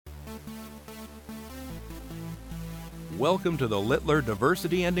Welcome to the Littler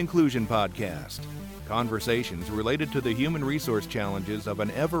Diversity and Inclusion Podcast. Conversations related to the human resource challenges of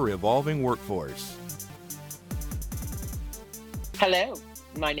an ever-evolving workforce. Hello,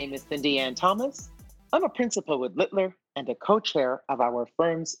 my name is Cindy Ann Thomas. I'm a principal with Littler and a co-chair of our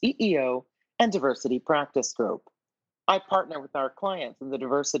firm's EEO and Diversity Practice Group. I partner with our clients in the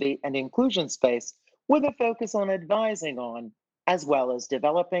diversity and inclusion space with a focus on advising on, as well as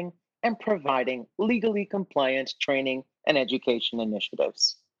developing and providing legally compliant training and education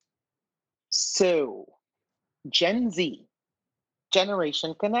initiatives. So, Gen Z,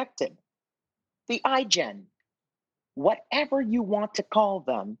 Generation Connected, the iGen, whatever you want to call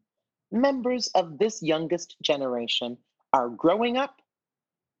them, members of this youngest generation are growing up,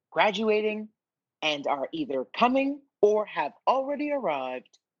 graduating, and are either coming or have already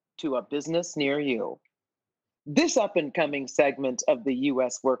arrived to a business near you. This up-and-coming segment of the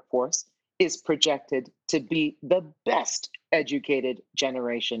U.S. workforce is projected to be the best educated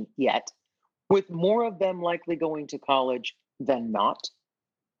generation yet, with more of them likely going to college than not.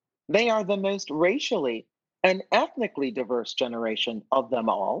 They are the most racially and ethnically diverse generation of them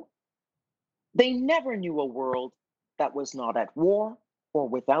all. They never knew a world that was not at war or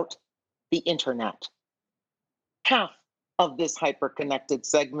without the internet. Half of this hyper-connected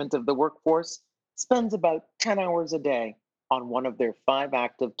segment of the workforce spends about 10 hours a day on one of their 5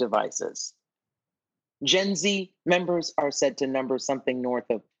 active devices. Gen Z members are said to number something north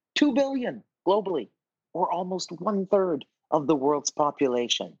of 2 billion globally, or almost 1/3 of the world's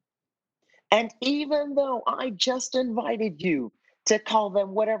population. And even though I just invited you to call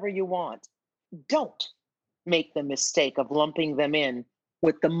them whatever you want, don't make the mistake of lumping them in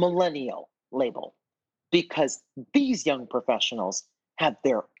with the millennial label, because these young professionals have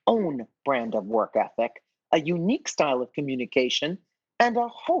their own brand of work ethic, a unique style of communication, and a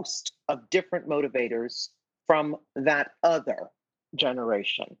host of different motivators from that other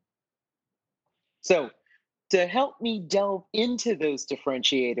generation. So, to help me delve into those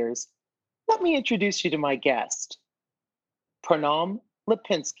differentiators, let me introduce you to my guest, Pranam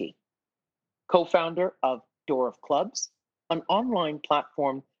Lipinski, co-founder of Door of Clubs, an online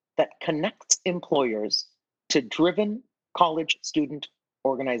platform that connects employers to driven college student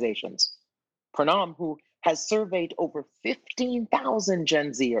organizations. Pranam, who has surveyed over 15,000 Gen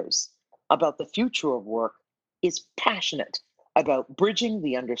Zers about the future of work, is passionate about bridging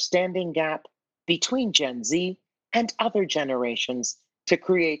the understanding gap between Gen Z and other generations to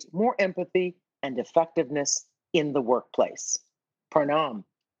create more empathy and effectiveness in the workplace. Pranam,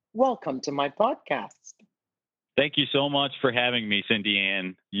 welcome to my podcast. Thank you so much for having me, Cindy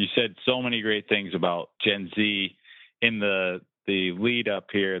Ann. You said so many great things about Gen Z in the lead up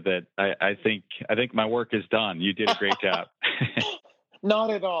here that I think my work is done. You did a great job. Not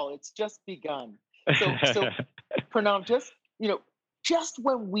at all. It's just begun. So Pranam, just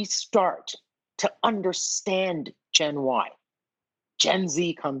when we start to understand Gen Y, Gen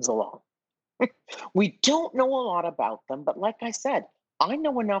Z comes along. We don't know a lot about them, but like I said, I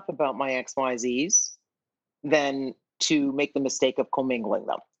know enough about my XYZs than to make the mistake of commingling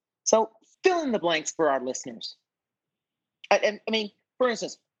them. So fill in the blanks for our listeners. I mean, for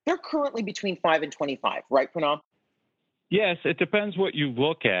instance, they're currently between 5 and 25, right, Pranam? Yes, it depends what you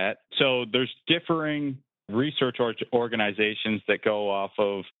look at. So there's differing research organizations that go off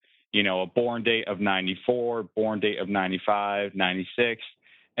of, a born date of 94, born date of 95, 96,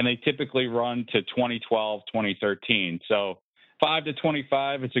 and they typically run to 2012, 2013. So 5 to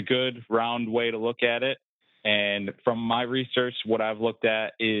 25, it's a good round way to look at it. And from my research, what I've looked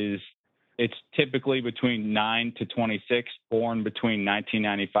at is it's typically between 9 to 26, born between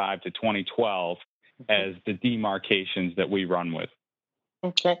 1995 to 2012 as the demarcations that we run with.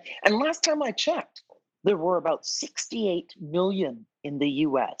 Okay. And last time I checked, there were about 68 million in the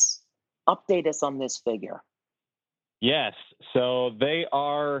US. Update us on this figure. Yes. So they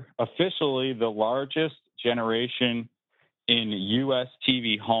are officially the largest generation in US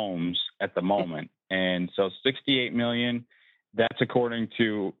TV homes at the moment. And so 68 million, that's according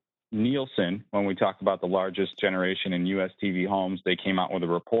to Nielsen. When we talk about the largest generation in US TV homes, they came out with a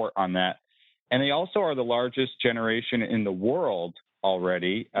report on that. And they also are the largest generation in the world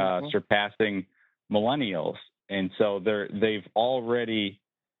already, surpassing millennials. And so they've already,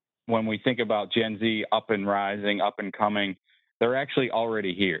 when we think about Gen Z up and rising, up and coming, they're actually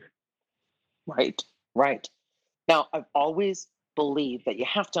already here. Right. Now, I've always believed that you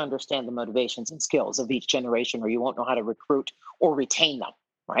have to understand the motivations and skills of each generation or you won't know how to recruit or retain them,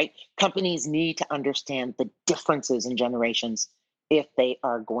 right? Companies need to understand the differences in generations if they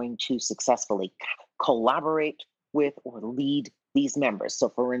are going to successfully collaborate with or lead these members. So,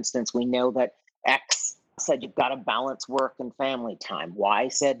 for instance, we know that X said you've got to balance work and family time. Y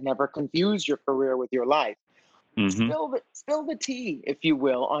said never confuse your career with your life. Hmm. Spill the tea, if you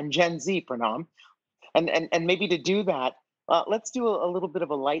will, on Gen Z, Pranam. And maybe to do that, let's do a little bit of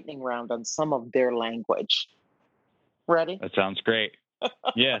a lightning round on some of their language. Ready? That sounds great.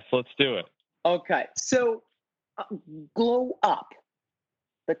 Yes, let's do it. Okay. So, uh, glow up.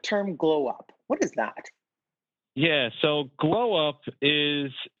 The term glow up. What is that? Yeah, so glow up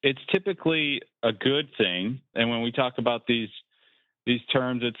it's typically a good thing. And when we talk about these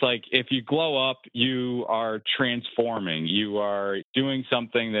terms, it's like if you glow up, you are transforming. You are doing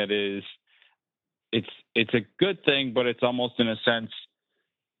something that is it's a good thing, but it's almost in a sense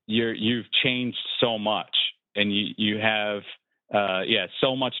you've changed so much and you have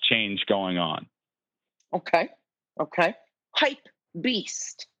so much change going on. Okay. Okay. Hype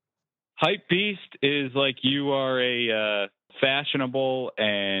beast. Hype beast is like you are a fashionable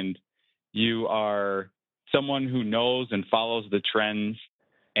and you are someone who knows and follows the trends,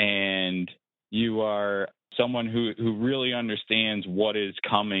 and you are someone who really understands what is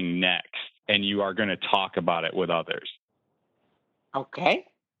coming next, and you are going to talk about it with others. Okay.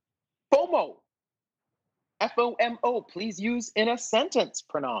 FOMO. FOMO. Please use in a sentence,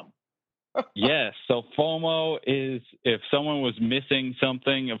 Pranam. Yes. So FOMO is if someone was missing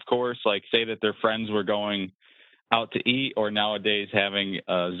something, of course, like say that their friends were going out to eat, or nowadays having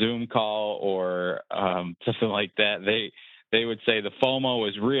a Zoom call or something like that. They would say the FOMO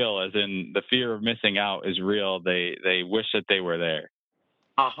is real, as in the fear of missing out is real. They wish that they were there.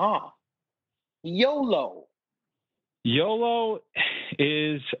 Aha. YOLO. YOLO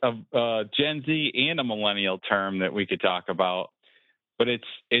is a Gen Z and a millennial term that we could talk about, but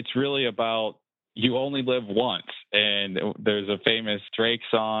it's really about you only live once, and there's a famous Drake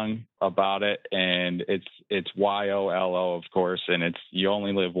song about it, and it's YOLO, of course, and it's you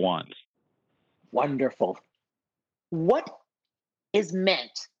only live once. Wonderful. What is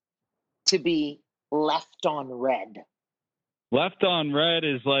meant to be left on red? Left on red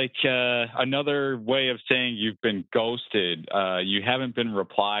is like another way of saying you've been ghosted. You haven't been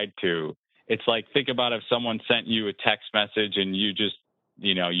replied to. It's like, think about if someone sent you a text message and you just,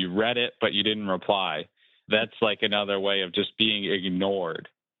 you read it, but you didn't reply. That's like another way of just being ignored.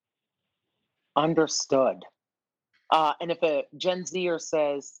 Understood. And if a Gen Zer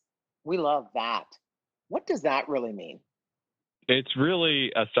says, we love that, what does that really mean? It's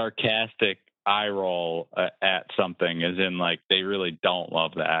really a sarcastic eye roll at something, as in like they really don't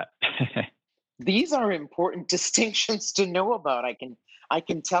love that. These are important distinctions to know about. I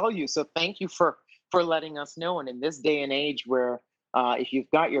can tell you. So thank you for letting us know. And in this day and age where if you've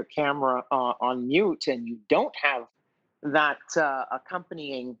got your camera on mute and you don't have that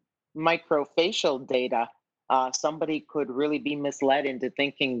accompanying microfacial data, somebody could really be misled into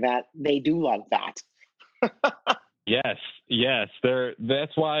thinking that they do love that. Yes.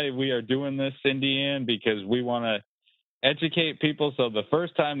 That's why we are doing this, Cindy Ann, because we want to educate people so the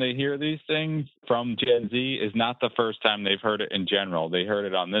first time they hear these things from Gen Z is not the first time they've heard it in general. They heard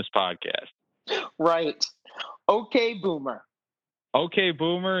it on this podcast. Right. Okay, Boomer. Okay,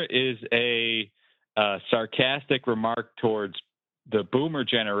 Boomer is a sarcastic remark towards the Boomer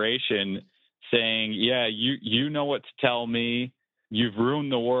generation, saying, yeah, you know what to tell me. You've ruined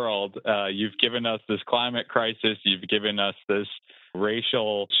the world. You've given us this climate crisis. You've given us this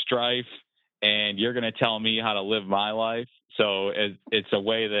racial strife, and you're going to tell me how to live my life. So it's a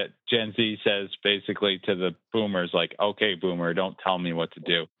way that Gen Z says basically to the Boomers, like, okay, Boomer, don't tell me what to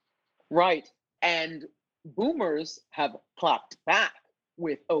do. Right. And Boomers have clapped back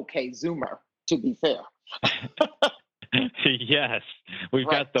with okay, Zoomer, to be fair. Yes, we've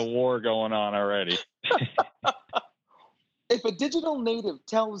got the war going on already. If a digital native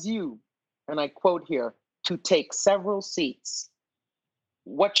tells you, and I quote here, to take several seats,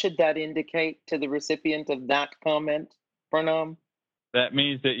 what should that indicate to the recipient of that comment, Pranam? That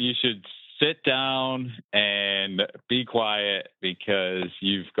means that you should sit down and be quiet because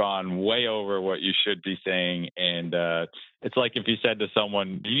you've gone way over what you should be saying. And it's like if you said to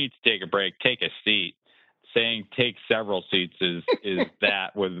someone, you need to take a break, take a seat. Saying take several seats is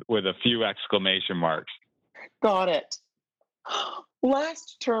that with a few exclamation marks. Got it.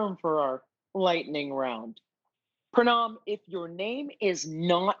 Last term for our lightning round. Pranam, if your name is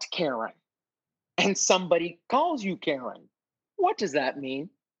not Karen and somebody calls you Karen, what does that mean?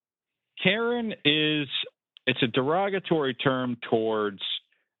 Karen it's a derogatory term towards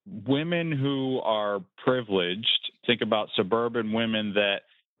women who are privileged. Think about suburban women that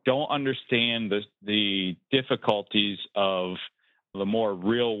don't understand the difficulties of the more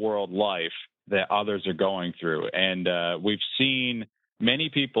real world life. that others are going through. And we've seen many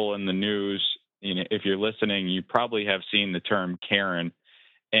people in the news. If you're listening, you probably have seen the term Karen,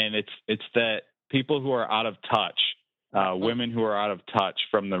 and it's that people who are out of touch, women who are out of touch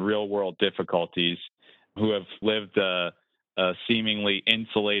from the real world difficulties, who have lived a seemingly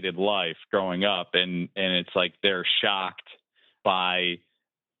insulated life growing up, and it's like they're shocked by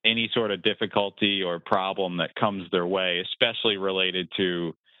any sort of difficulty or problem that comes their way, especially related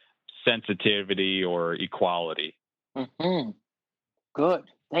to sensitivity or equality. Mm-hmm. Good.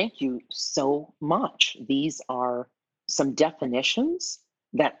 Thank you so much. These are some definitions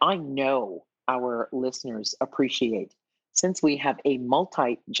that I know our listeners appreciate. Since we have a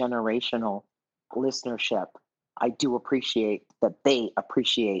multi-generational listenership, I do appreciate that they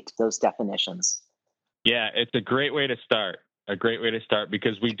appreciate those definitions. Yeah, it's a great way to start. A great way to start,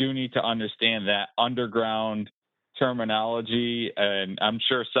 because we do need to understand that underground terminology. And I'm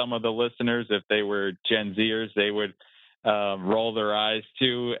sure some of the listeners, if they were Gen Zers, they would roll their eyes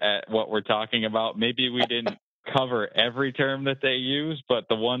too at what we're talking about. Maybe we didn't cover every term that they use, but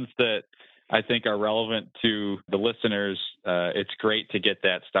the ones that I think are relevant to the listeners, it's great to get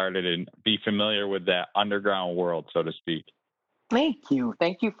that started and be familiar with that underground world, so to speak. Thank you.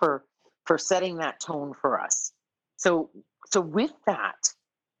 Thank you for setting that tone for us. So with that,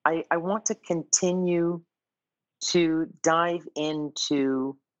 I want to continue to dive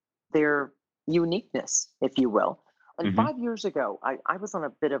into their uniqueness, if you will. And 5 years ago, I was on a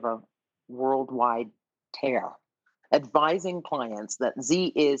bit of a worldwide tear, advising clients that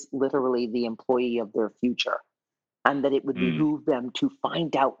Z is literally the employee of their future, and that it would behoove them to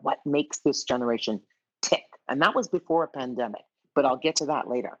find out what makes this generation tick. And that was before a pandemic, but I'll get to that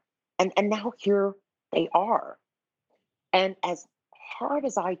later. And now here they are. And as hard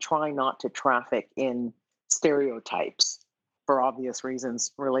as I try not to traffic in stereotypes for obvious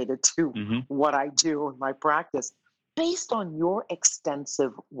reasons related to what I do in my practice, based on your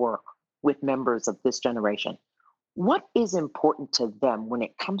extensive work with members of this generation, what is important to them when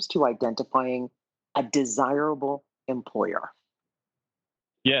it comes to identifying a desirable employer?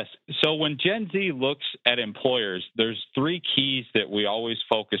 Yes. So when Gen Z looks at employers, there's three keys that we always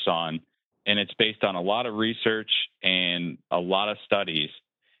focus on, and it's based on a lot of research and a lot of studies.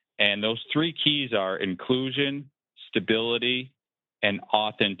 And those three keys are inclusion, stability, and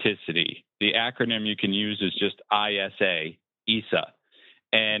authenticity. The acronym you can use is just ISA.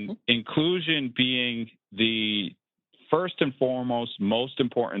 And inclusion being the first and foremost, most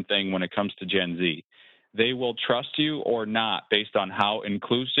important thing when it comes to Gen Z. They will trust you or not based on how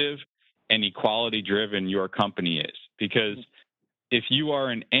inclusive and equality driven your company is. Because if you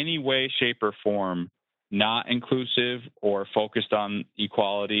are in any way, shape, or form not inclusive or focused on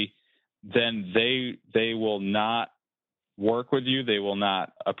equality, then they will not work with you. They will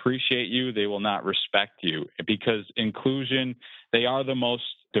not appreciate you. They will not respect you, because inclusion, they are the most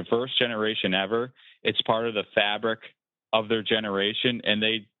diverse generation ever. It's part of the fabric of their generation, and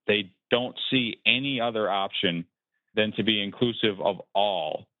they don't see any other option than to be inclusive of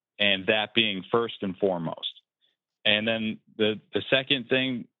all, and that being first and foremost. And then the second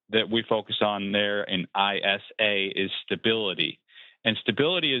thing that we focus on there in ISA is stability. And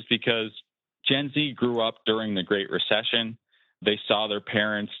stability is because Gen Z grew up during the Great Recession. They saw their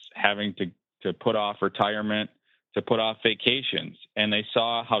parents having to put off retirement, to put off vacations, and they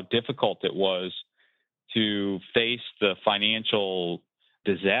saw how difficult it was to face the financial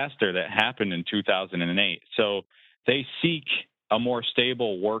disaster that happened in 2008. So they seek a more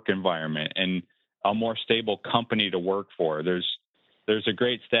stable work environment and a more stable company to work for. There's a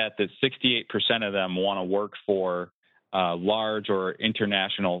great stat that 68% of them want to work for large or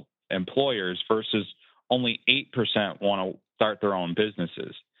international employers versus only 8% want to start their own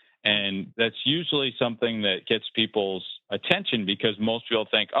businesses. And that's usually something that gets people's attention, because most people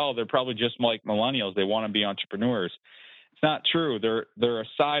think, oh, they're probably just like millennials. They want to be entrepreneurs. It's not true. They're a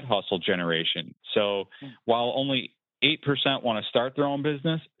side hustle generation. So while only 8% want to start their own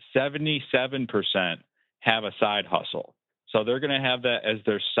business, 77% have a side hustle. So they're going to have that as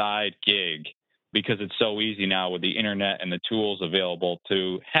their side gig, because it's so easy now with the internet and the tools available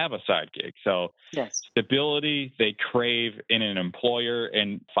to have a side gig. So Yes. Stability they crave in an employer,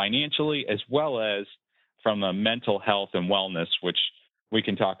 and financially, as well as from a mental health and wellness, which we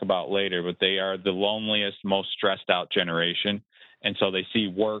can talk about later, but they are the loneliest, most stressed out generation. And so they see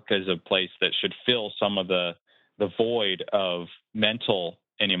work as a place that should fill some of the void of mental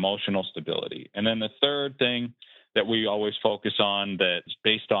and emotional stability. And then the third thing that we always focus on, that's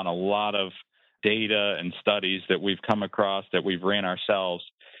based on a lot of data and studies that we've come across, that we've ran ourselves,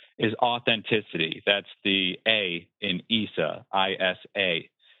 is authenticity. That's the A in ISA.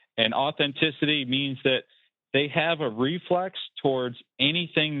 And authenticity means that they have a reflex towards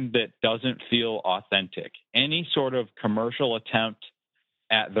anything that doesn't feel authentic. Any sort of commercial attempt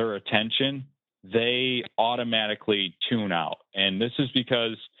at their attention, they automatically tune out. And this is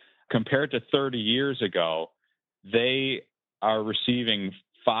because compared to 30 years ago, they are receiving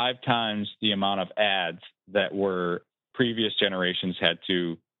 5 times the amount of ads that were previous generations had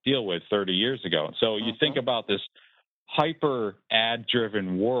to deal with 30 years ago. So you think about this hyper ad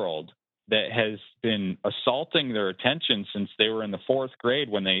driven world that has been assaulting their attention since they were in the 4th grade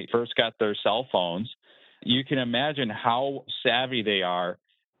when they first got their cell phones. You can imagine how savvy they are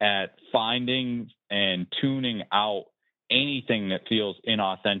at finding and tuning out anything that feels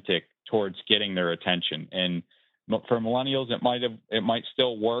inauthentic towards getting their attention. And for millennials, it might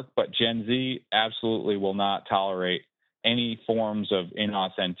still work, but Gen Z absolutely will not tolerate any forms of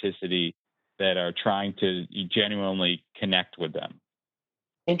inauthenticity that are trying to genuinely connect with them.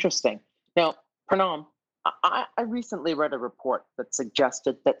 Interesting. Now, Pranam, I recently read a report that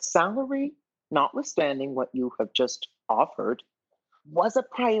suggested that salary, notwithstanding what you have just offered, was a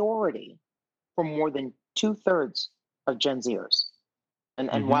priority for more than 2/3 of Gen Zers.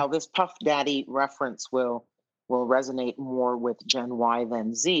 And while this Puff Daddy reference will resonate more with Gen Y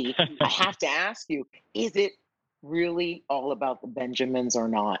than Z, I have to ask you, is it really all about the Benjamins or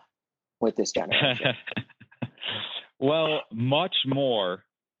not with this generation? Well, much more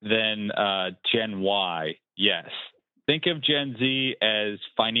than Gen Y, yes. Think of Gen Z as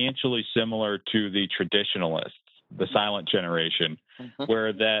financially similar to the traditionalists, the silent generation,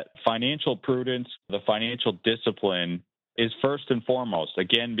 where that financial prudence, the financial discipline is first and foremost,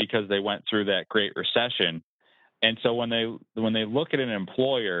 again, because they went through that Great Recession. And so when they look at an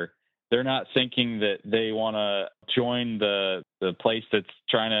employer, they're not thinking that they want to join the place that's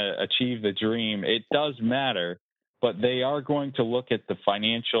trying to achieve the dream. It does matter, but they are going to look at the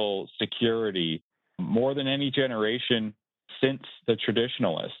financial security more than any generation since the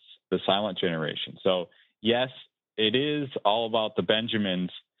traditionalists, the silent generation. So yes, it is all about the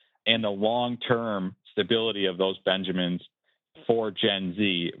Benjamins and the long-term stability of those Benjamins for Gen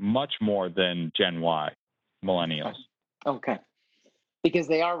Z, much more than Gen Y, millennials. Okay. Because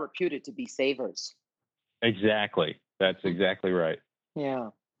they are reputed to be savers. Exactly. That's exactly right. Yeah.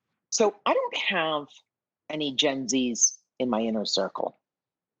 So I don't have any Gen Zs in my inner circle.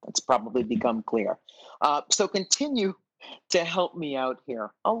 That's probably become clear. So continue to help me out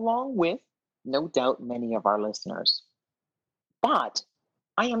here, along with, no doubt, many of our listeners. But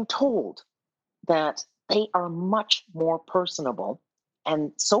I am told that they are much more personable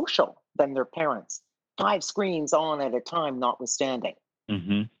and social than their parents, 5 screens on at a time notwithstanding.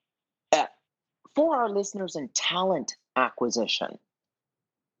 Mm-hmm. For our listeners in talent acquisition,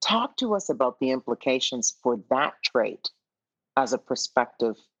 talk to us about the implications for that trait as a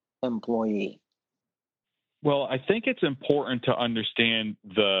prospective employee. Well, I think it's important to understand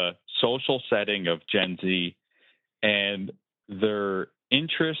the social setting of Gen Z and their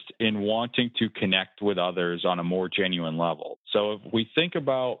interest in wanting to connect with others on a more genuine level. So if we think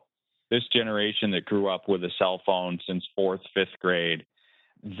about this generation that grew up with a cell phone since 4th, 5th grade,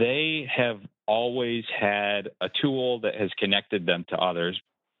 they have always had a tool that has connected them to others.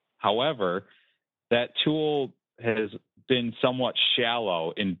 However, that tool has been somewhat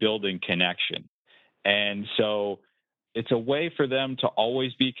shallow in building connection. And so it's a way for them to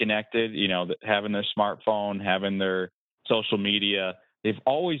always be connected, having their smartphone, having their social media. They've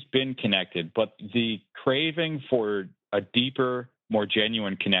always been connected, but the craving for a deeper, more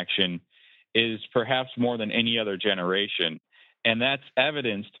genuine connection is perhaps more than any other generation. And that's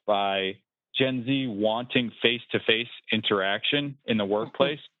evidenced by Gen Z wanting face-to-face interaction in the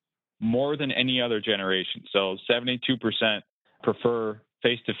workplace more than any other generation. So 72% prefer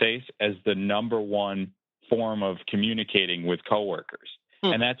face-to-face as the number one form of communicating with coworkers.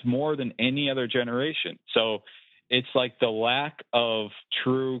 And that's more than any other generation. So it's like the lack of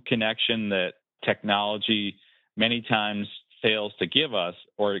true connection that technology many times fails to give us,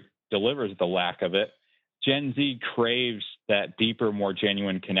 or delivers the lack of it. Gen Z craves that deeper, more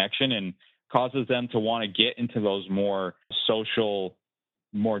genuine connection and causes them to want to get into those more social,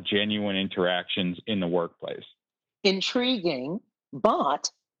 more genuine interactions in the workplace. Intriguing,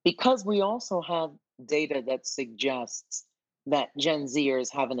 but because we also have data that suggests that Gen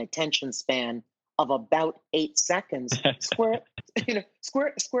Zers have an attention span of about 8 seconds, square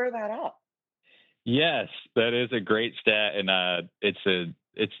that up. Yes, that is a great stat, and it's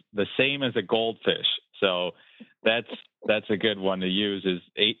the same as a goldfish. So that's a good one to use. Is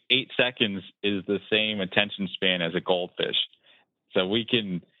 8 seconds is the same attention span as a goldfish. So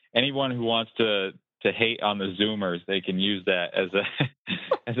anyone who wants to to hate on the Zoomers, they can use that as a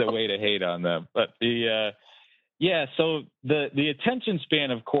as a way to hate on them. But so the attention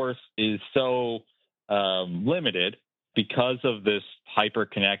span, of course, is so limited because of this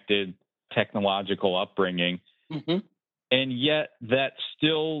hyper-connected technological upbringing. Mm-hmm. And yet that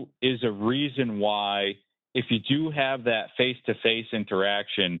still is a reason why, if you do have that face-to-face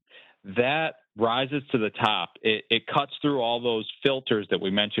interaction, that rises to the top. It cuts through all those filters that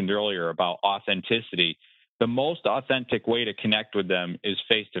we mentioned earlier about authenticity. The most authentic way to connect with them is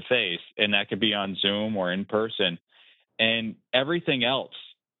face-to-face, and that could be on Zoom or in person. And everything else,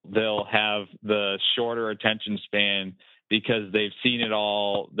 they'll have the shorter attention span because they've seen it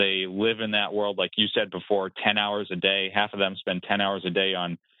all. They live in that world, like you said before, 10 hours a day. Half of them spend 10 hours a day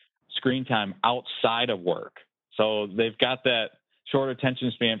on screen time outside of work. So they've got that short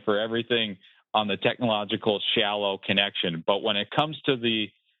attention span for everything on the technological shallow connection. But when it comes to the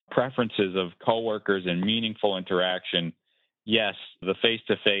preferences of coworkers and meaningful interaction, yes, the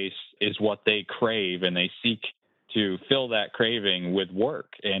face-to-face is what they crave, and they seek to fill that craving with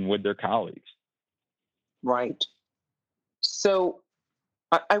work and with their colleagues. Right. So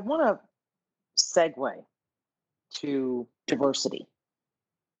I want to segue to diversity.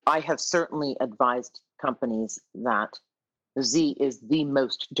 I have certainly advised companies that Z is the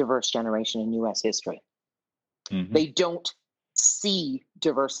most diverse generation in US history. Mm-hmm. They don't see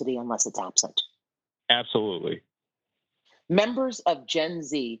diversity unless it's absent. Absolutely. Members of Gen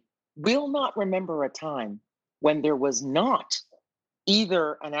Z will not remember a time when there was not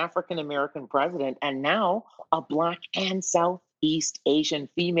either an African American president and now a Black and Southeast Asian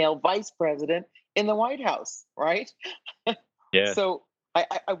female vice president in the White House, right? Yeah. So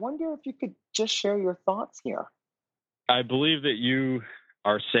I wonder if you could just share your thoughts here. I believe that you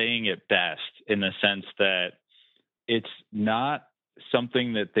are saying it best, in the sense that it's not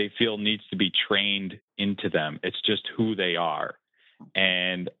something that they feel needs to be trained into them. It's just who they are.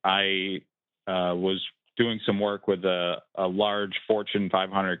 And I was doing some work with a large Fortune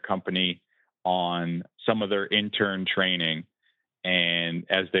 500 company on some of their intern training. And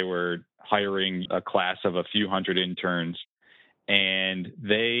as they were hiring a class of a few hundred interns, and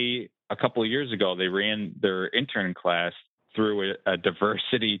a couple of years ago, they ran their intern class through a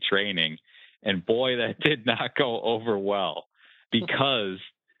diversity training. And boy, that did not go over well, because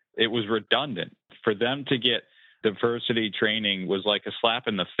it was redundant. For them to get diversity training was like a slap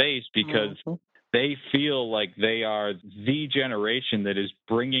in the face, because they feel like they are the generation that is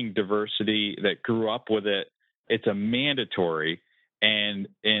bringing diversity, that grew up with it. It's a mandatory. And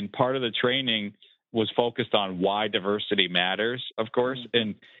part of the training was focused on why diversity matters, of course.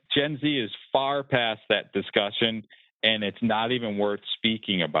 And Gen Z is far past that discussion, and it's not even worth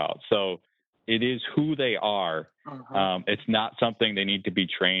speaking about. So it is who they are. It's not something they need to be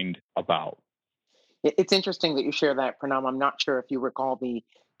trained about. It's interesting that you share that, Pranam. I'm not sure if you recall the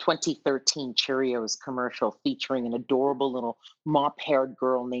 2013 Cheerios commercial featuring an adorable little mop-haired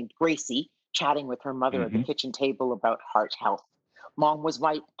girl named Gracie chatting with her mother at the kitchen table about heart health. Mom was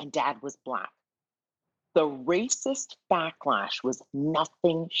white and dad was Black. The racist backlash was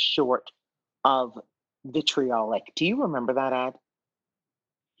nothing short of vitriolic. Do you remember that ad?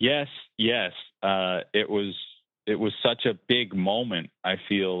 Yes. It was such a big moment, I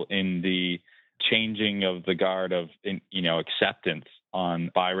feel, in the changing of the guard of acceptance on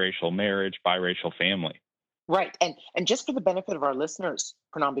biracial marriage, biracial family. Right. And just for the benefit of our listeners,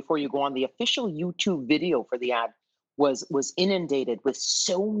 Pranam, before you go on, the official YouTube video for the ad was inundated with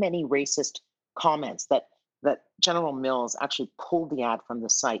so many racist comments that General Mills actually pulled the ad from the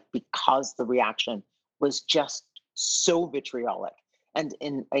site because the reaction was just so vitriolic. And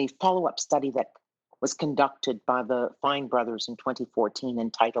in a follow-up study that was conducted by the Fine brothers in 2014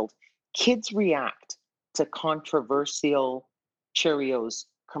 entitled Kids React to Controversial Cheerios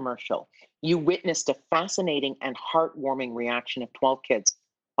Commercial, you witnessed a fascinating and heartwarming reaction of 12 kids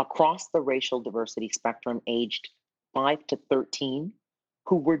across the racial diversity spectrum aged 5 to 13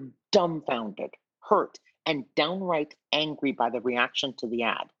 who were dumbfounded, hurt, and downright angry by the reaction to the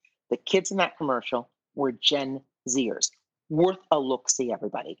ad. The kids in that commercial were Gen Zers. Worth a look-see,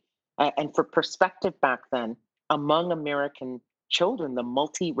 everybody. And for perspective, back then, among American children, the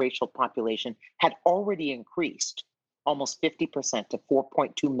multiracial population had already increased almost 50% to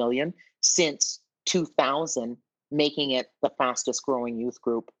 4.2 million since 2000, making it the fastest growing youth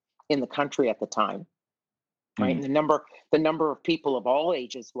group in the country at the time. Right. And the number of people of all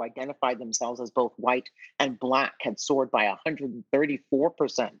ages who identified themselves as both white and Black had soared by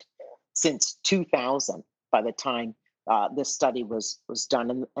 134% since 2000 by the time this study was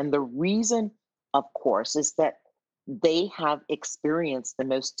done. And the reason, of course, is that they have experienced the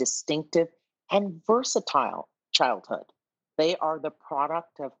most distinctive and versatile childhood. They are the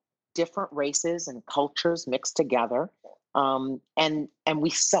product of different races and cultures mixed together. And we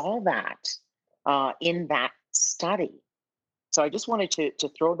saw that in that study. So I just wanted to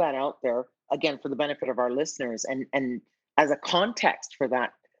throw that out there again for the benefit of our listeners and as a context for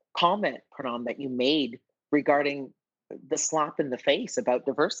that comment, Pranam, that you made regarding the slap in the face about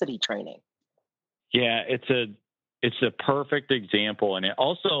diversity training. Yeah, it's a perfect example, and it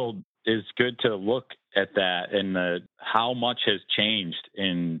also is good to look at that and how much has changed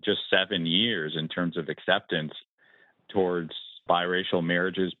in just 7 years in terms of acceptance towards biracial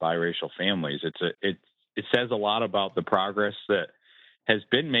marriages, biracial families. It says a lot about the progress that has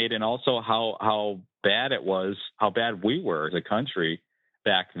been made, and also how bad it was, how bad we were as a country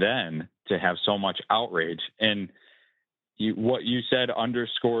back then to have so much outrage. And what you said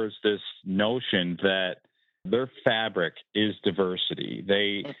underscores this notion that their fabric is diversity.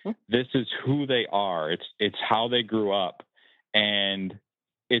 This is who they are. It's how they grew up, and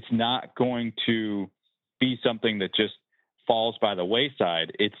it's not going to be something that just falls by the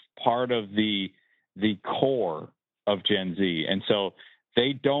wayside. It's part of the core of Gen Z, and so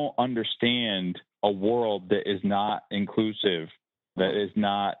they don't understand a world that is not inclusive, that is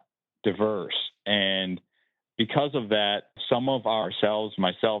not diverse, and because of that, some of ourselves,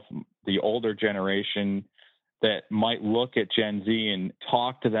 myself, the older generation, that might look at Gen Z and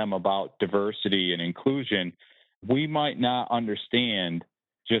talk to them about diversity and inclusion, we might not understand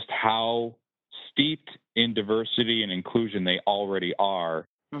just how steeped in diversity and inclusion they already are,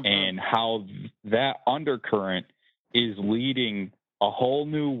 and how that undercurrent is leading a whole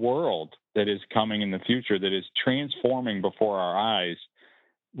new world that is coming in the future, that is transforming before our eyes,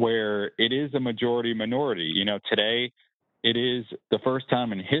 where it is a majority minority. Today it is the first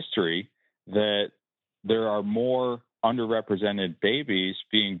time in history that there are more underrepresented babies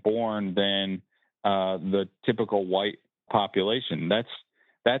being born than the typical white population.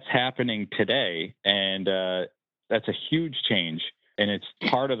 That's happening today, and that's a huge change, and it's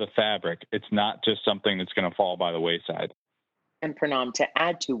part of the fabric. It's not just something that's going to fall by the wayside. And Pranam, to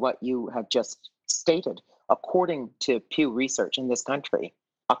add to what you have just stated, according to Pew Research in this country,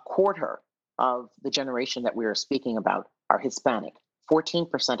 a quarter of the generation that we are speaking about are Hispanic,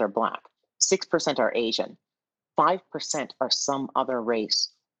 14% are Black, 6% are Asian, 5% are some other race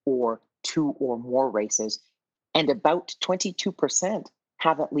or two or more races, and about 22%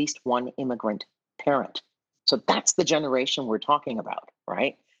 have at least one immigrant parent. So that's the generation we're talking about,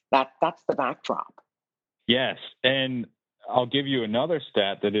 right? That's the backdrop. Yes, and I'll give you another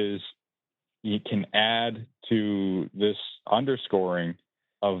stat that is, you can add to this underscoring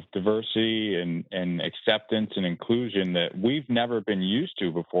of diversity and acceptance and inclusion that we've never been used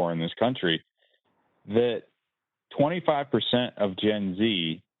to before in this country, that 25% of Gen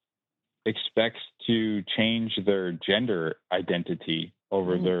Z expects to change their gender identity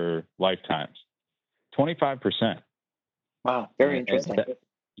over their lifetimes. 25%. Wow, very interesting.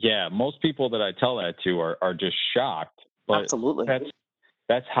 Yeah, most people that I tell that to are just shocked. But absolutely.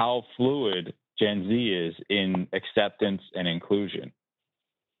 That's how fluid Gen Z is in acceptance and inclusion.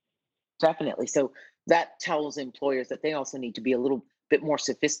 Definitely. So that tells employers that they also need to be a little bit more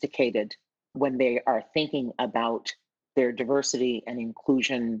sophisticated when they are thinking about their diversity and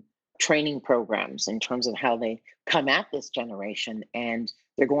inclusion training programs in terms of how they come at this generation. And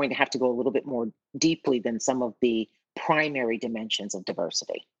they're going to have to go a little bit more deeply than some of the primary dimensions of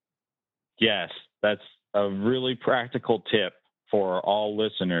diversity. Yes, that's a really practical tip for all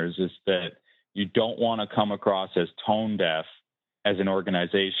listeners, is that you don't want to come across as tone deaf as an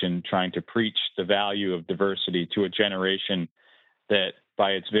organization trying to preach the value of diversity to a generation that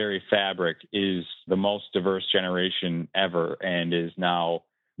by its very fabric is the most diverse generation ever and is now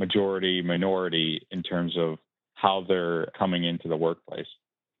majority minority in terms of how they're coming into the workplace.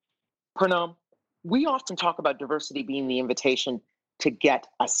 Pranam, we often talk about diversity being the invitation to get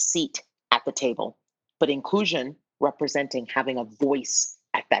a seat at the table, but inclusion representing having a voice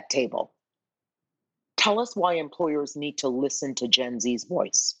at that table. Tell us why employers need to listen to Gen Z's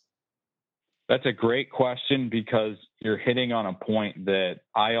voice. That's a great question, because you're hitting on a point that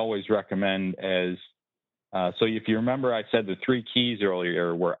I always recommend as, so if you remember, I said the 3 keys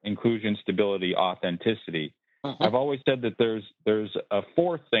earlier were inclusion, stability, authenticity. I've always said that there's a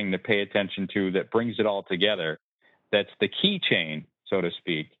 4th thing to pay attention to that brings it all together. That's the keychain, so to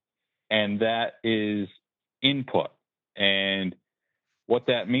speak, and that is input. And what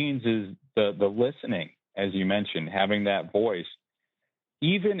that means is the listening, as you mentioned, having that voice.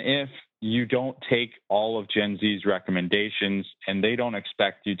 Even if you don't take all of Gen Z's recommendations and they don't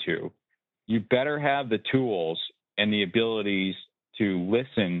expect you to, you better have the tools and the abilities to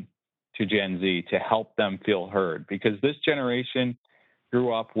listen to Gen Z to help them feel heard, because this generation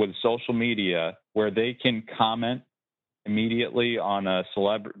grew up with social media where they can comment immediately on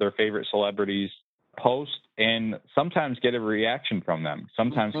their favorite celebrity's post and sometimes get a reaction from them,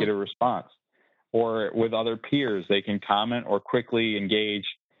 sometimes get a response. Or with other peers, they can comment or quickly engage,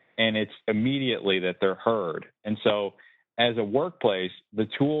 and it's immediately that they're heard. And so as a workplace, the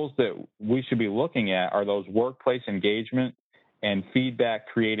tools that we should be looking at are those workplace engagement and feedback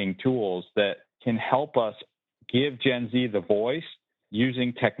creating tools that can help us give Gen Z the voice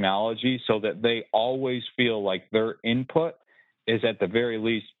using technology so that they always feel like their input is at the very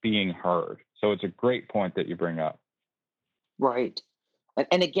least being heard. So it's a great point that you bring up. Right.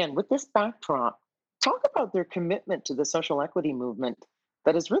 And again, with this backdrop, talk about their commitment to the social equity movement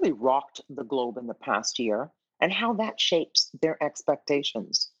that has really rocked the globe in the past year and how that shapes their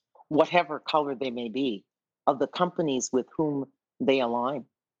expectations, whatever color they may be, of the companies with whom they align.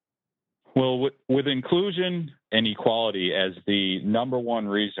 Well, with inclusion and equality as the number one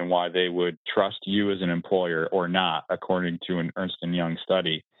reason why they would trust you as an employer or not, according to an Ernst & Young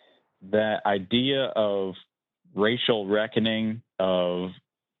study, that idea of racial reckoning, of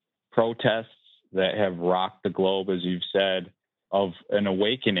protests that have rocked the globe, as you've said, of an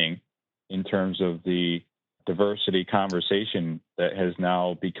awakening in terms of the diversity conversation that has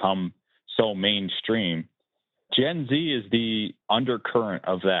now become so mainstream. Gen Z is the undercurrent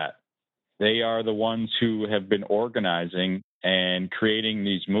of that. They are the ones who have been organizing and creating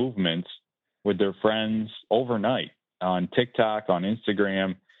these movements with their friends overnight on TikTok, on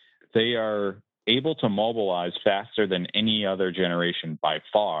Instagram. They are able to mobilize faster than any other generation by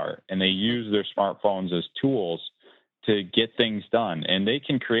far, and they use their smartphones as tools to get things done. And they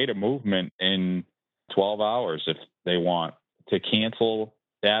can create a movement in 12 hours if they want to cancel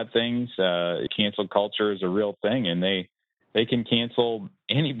bad things. Cancel culture is a real thing, and they can cancel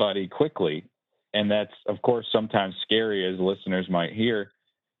anybody quickly. And that's, of course, sometimes scary, as listeners might hear,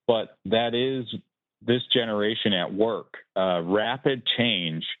 but that is this generation at work. Rapid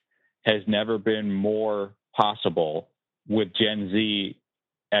change has never been more possible with Gen Z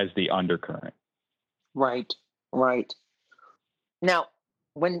as the undercurrent. Right, right. Now,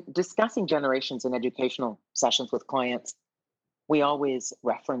 when discussing generations in educational sessions with clients, we always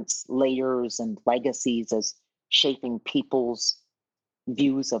reference layers and legacies as shaping people's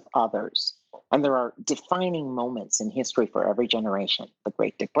views of others. And there are defining moments in history for every generation: the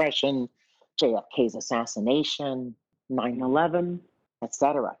Great Depression, JFK's assassination, 9/11,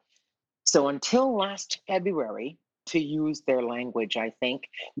 etc. So until last February, to use their language, I think,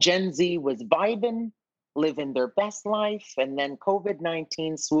 Gen Z was vibing, living their best life, and then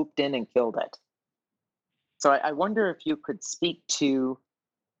COVID-19 swooped in and killed it. So I wonder if you could speak to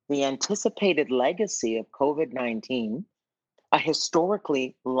the anticipated legacy of COVID-19, a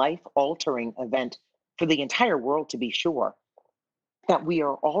historically life-altering event for the entire world, to be sure, that we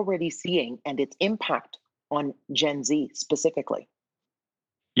are already seeing, and its impact on Gen Z specifically.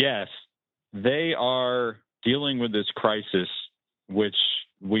 Yes, they are dealing with this crisis, which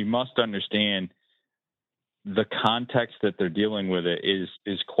we must understand the context that they're dealing with it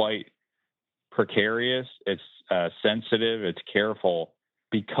is quite precarious. It's sensitive. It's careful,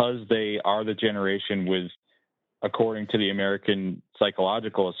 because they are the generation with, according to the American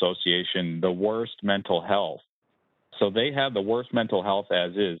Psychological Association, the worst mental health. So they have the worst mental health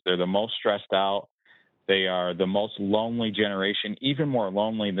as is. They're the most stressed out. They are the most lonely generation, even more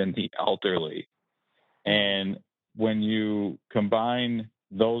lonely than the elderly. And when you combine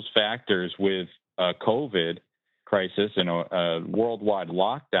those factors with a COVID crisis and a worldwide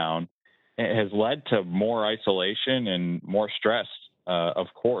lockdown, it has led to more isolation and more stress, of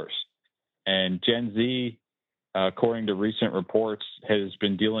course. And Gen Z, according to recent reports, has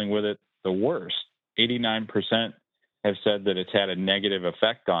been dealing with it the worst. 89% have said that it's had a negative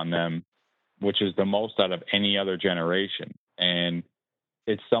effect on them, which is the most out of any other generation. And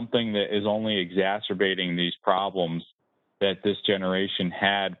it's something that is only exacerbating these problems that this generation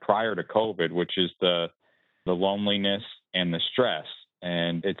had prior to COVID, which is the loneliness and the stress.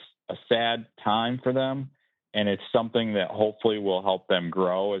 And it's a sad time for them. And it's something that hopefully will help them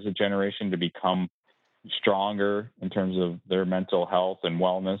grow as a generation to become stronger in terms of their mental health and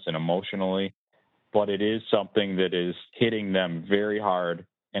wellness and emotionally. But it is something that is hitting them very hard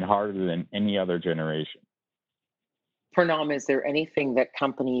and harder than any other generation. Purnam, is there anything that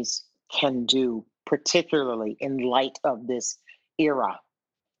companies can do, particularly in light of this era,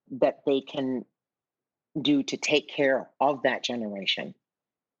 that they can do to take care of that generation?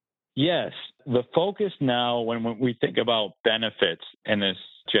 Yes. The focus now, when we think about benefits in this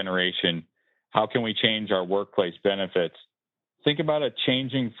generation, how can we change our workplace benefits? think about it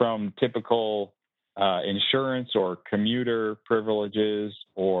changing from typical insurance or commuter privileges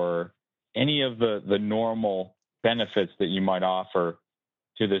or any of the normal benefits that you might offer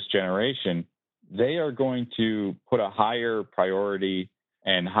to this generation. They are going to put a higher priority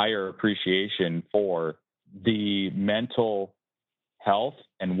and higher appreciation for the mental health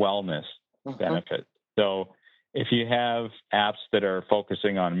and wellness benefits. So if you have apps that are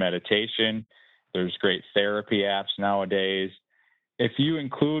focusing on meditation, there's great therapy apps nowadays. If you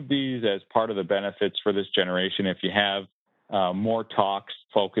include these as part of the benefits for this generation, if you have more talks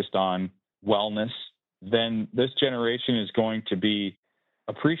focused on wellness, then this generation is going to be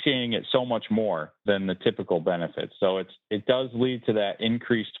appreciating it so much more than the typical benefits. So it does lead to that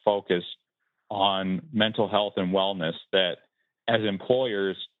increased focus on mental health and wellness that as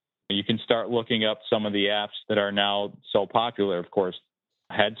employers, you can start looking up some of the apps that are now so popular. Of course,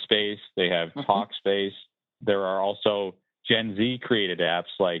 Headspace, they have Talkspace. There are also Gen Z created apps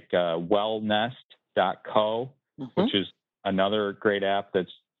like wellnest.co, which is another great app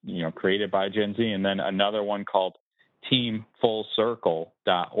that's created by Gen Z, and then another one called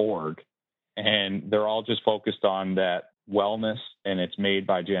teamfullcircle.org. And they're all just focused on that wellness, and it's made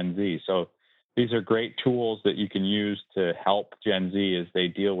by Gen Z. So these are great tools that you can use to help Gen Z as they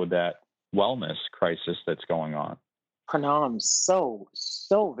deal with that wellness crisis that's going on. Pranam, so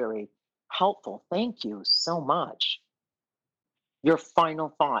very helpful. Thank you so much. Your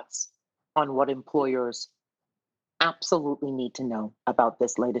final thoughts on what employers absolutely need to know about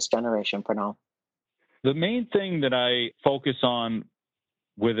this latest generation, Pranam. The main thing that I focus on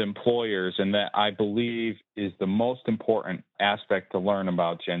with employers, and that I believe is the most important aspect to learn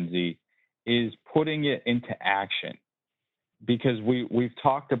about Gen Z, is putting it into action. Because we've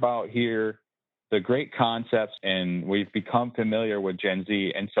talked about here the great concepts and we've become familiar with Gen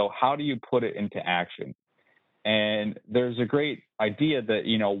Z. And so how do you put it into action? And there's a great idea that,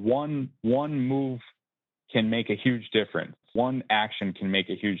 one move can make a huge difference. One action can make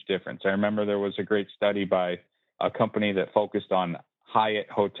a huge difference. I remember there was a great study by a company that focused on Hyatt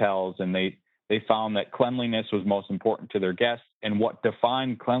hotels, and they found that cleanliness was most important to their guests. And what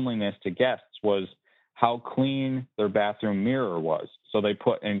defined cleanliness to guests was how clean their bathroom mirror was. So they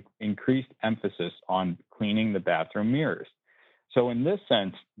put an increased emphasis on cleaning the bathroom mirrors. So in this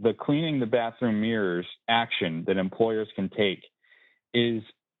sense, the cleaning the bathroom mirrors action that employers can take is,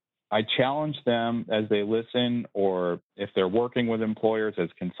 I challenge them as they listen, or if they're working with employers as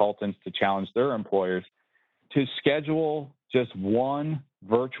consultants, to challenge their employers to schedule just one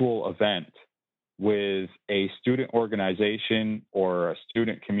virtual event with a student organization or a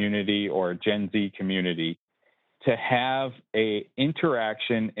student community or a Gen Z community to have a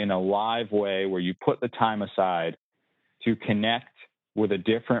interaction in a live way where you put the time aside to connect with a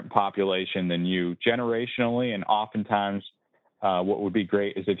different population than you generationally. And oftentimes what would be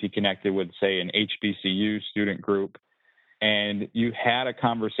great is if you connected with, say, an HBCU student group and you had a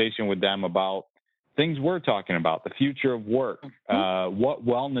conversation with them about things we're talking about, the future of work, what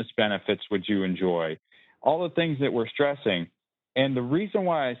wellness benefits would you enjoy, all the things that we're stressing. And the reason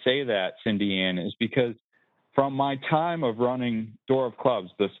why I say that, Cindy Ann, is because from my time of running Door of Clubs,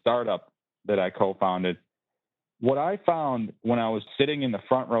 the startup that I co-founded, what I found when I was sitting in the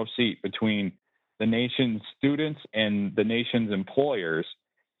front row seat between the nation's students and the nation's employers,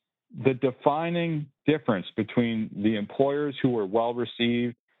 the defining difference between the employers who were well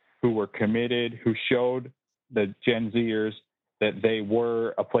received, who were committed, who showed the Gen Zers that they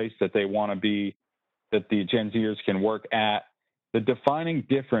were a place that they want to be, that the Gen Zers can work at. The defining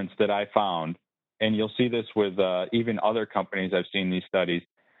difference that I found, and you'll see this with even other companies I've seen these studies,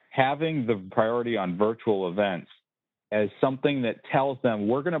 having the priority on virtual events as something that tells them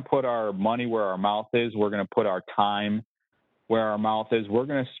we're going to put our money where our mouth is, we're going to put our time where our mouth is, we're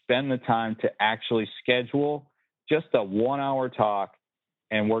going to spend the time to actually schedule just a 1-hour talk,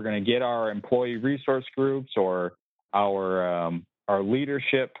 and we're going to get our employee resource groups or our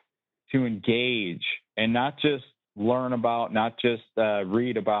leadership to engage and not just learn about, not just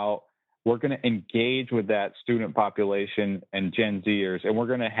read about. We're going to engage with that student population and Gen Zers, and we're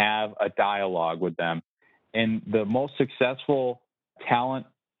going to have a dialogue with them. And the most successful talent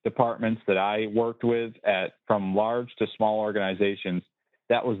departments that I worked with from large to small organizations,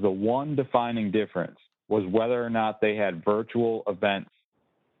 that was the one defining difference, was whether or not they had virtual events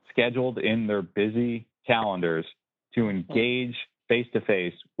scheduled in their busy calendars to engage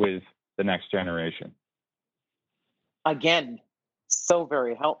face-to-face with the next generation. Again, so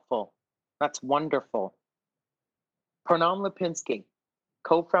very helpful. That's wonderful. Pranam Lipinski,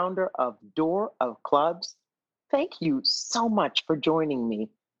 co-founder of Door of Clubs, thank you so much for joining me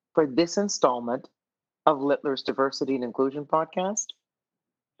for this installment of Littler's Diversity and Inclusion podcast.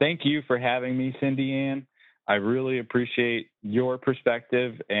 Thank you for having me, Cindy Ann. I really appreciate your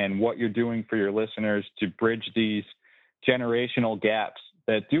perspective and what you're doing for your listeners to bridge these generational gaps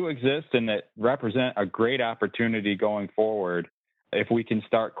that do exist and that represent a great opportunity going forward if we can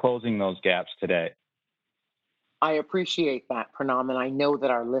start closing those gaps today. I appreciate that, Pranam, and I know that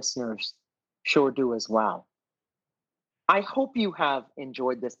our listeners sure do as well. I hope you have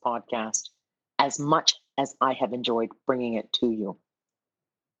enjoyed this podcast as much as I have enjoyed bringing it to you.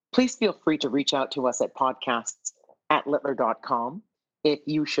 Please feel free to reach out to us at podcasts@littler.com if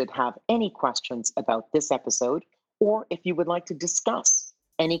you should have any questions about this episode, or if you would like to discuss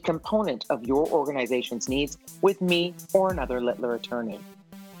any component of your organization's needs with me or another Littler attorney.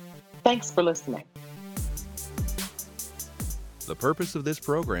 Thanks for listening. The purpose of this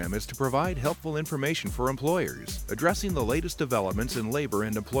program is to provide helpful information for employers, addressing the latest developments in labor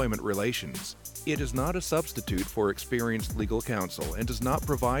and employment relations. It is not a substitute for experienced legal counsel and does not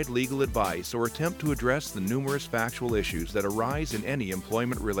provide legal advice or attempt to address the numerous factual issues that arise in any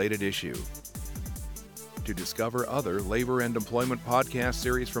employment-related issue. To discover other labor and employment podcast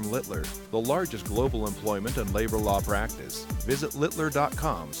series from Littler, the largest global employment and labor law practice, visit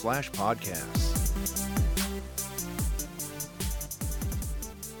littler.com/podcasts.